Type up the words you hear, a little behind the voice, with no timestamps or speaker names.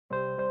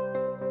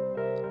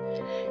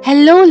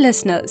Hello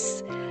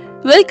listeners,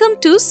 welcome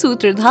to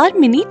Sutradhar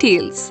Mini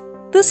Tales.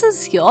 This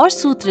is your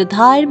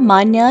Sutradhar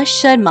Manya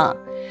Sharma,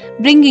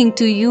 bringing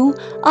to you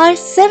our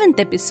 7th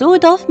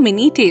episode of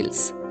Mini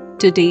Tales.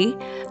 Today,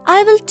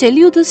 I will tell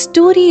you the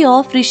story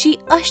of Rishi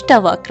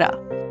Ashtawakra.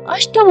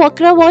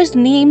 Ashtavakra was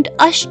named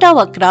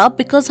Ashtavakra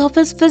because of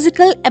his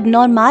physical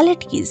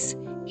abnormalities.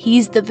 He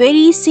is the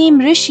very same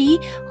Rishi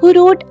who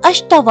wrote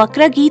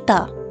Ashtavakra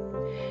Gita.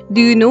 Do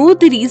you know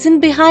the reason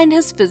behind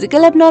his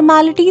physical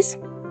abnormalities?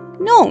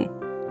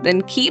 No?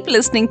 Then keep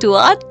listening to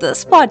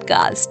this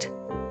podcast.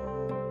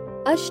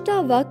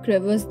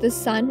 Ashtavakra was the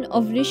son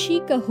of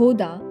Rishi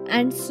Kahoda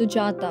and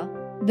Sujatha,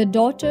 the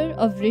daughter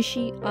of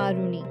Rishi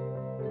Aruni.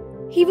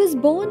 He was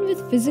born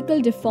with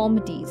physical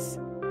deformities,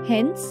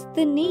 hence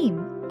the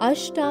name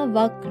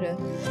Ashtavakra,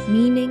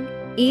 meaning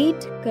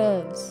 8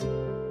 curves.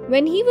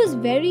 When he was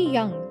very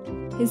young,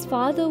 his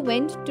father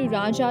went to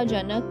Raja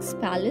Janak's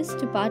palace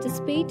to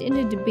participate in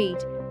a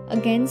debate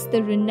against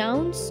the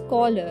renowned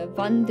scholar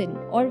Vandin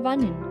or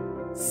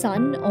Vanin,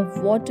 son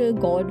of water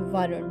god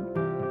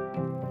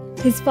Varun.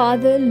 His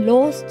father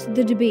lost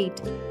the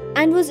debate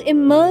and was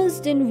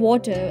immersed in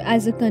water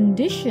as a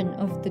condition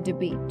of the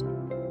debate.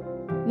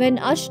 When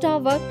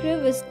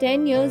Ashtavakra was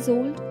 10 years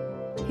old,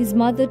 his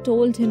mother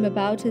told him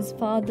about his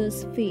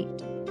father's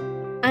fate,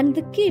 and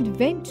the kid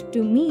went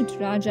to meet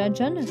Raja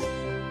Janak.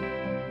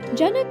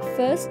 Janak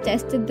first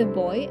tested the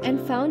boy and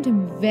found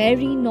him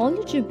very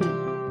knowledgeable.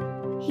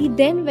 He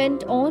then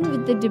went on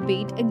with the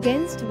debate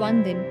against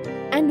Vandin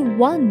and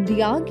won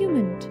the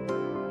argument.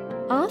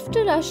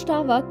 After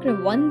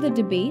Ashtavakra won the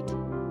debate,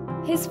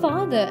 his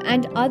father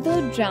and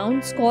other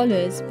drowned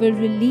scholars were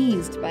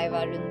released by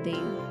Varun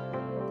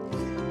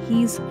Dev.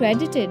 He is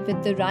credited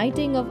with the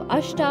writing of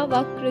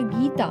Ashtavakra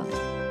Gita,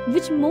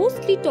 which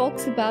mostly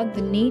talks about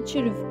the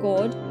nature of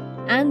God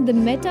and the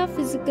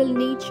metaphysical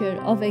nature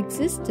of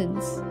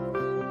existence.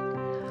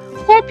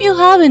 Hope you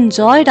have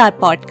enjoyed our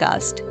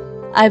podcast.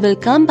 I will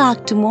come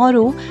back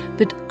tomorrow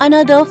with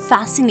another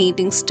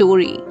fascinating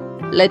story.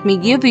 Let me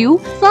give you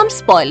some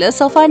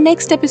spoilers of our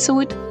next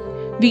episode.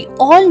 We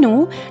all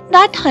know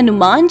that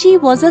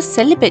Hanumanji was a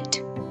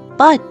celibate.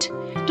 But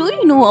do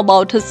you know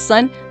about his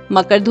son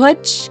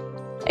Makardhwaj?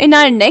 In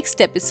our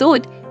next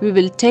episode, we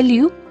will tell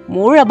you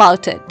more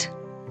about it.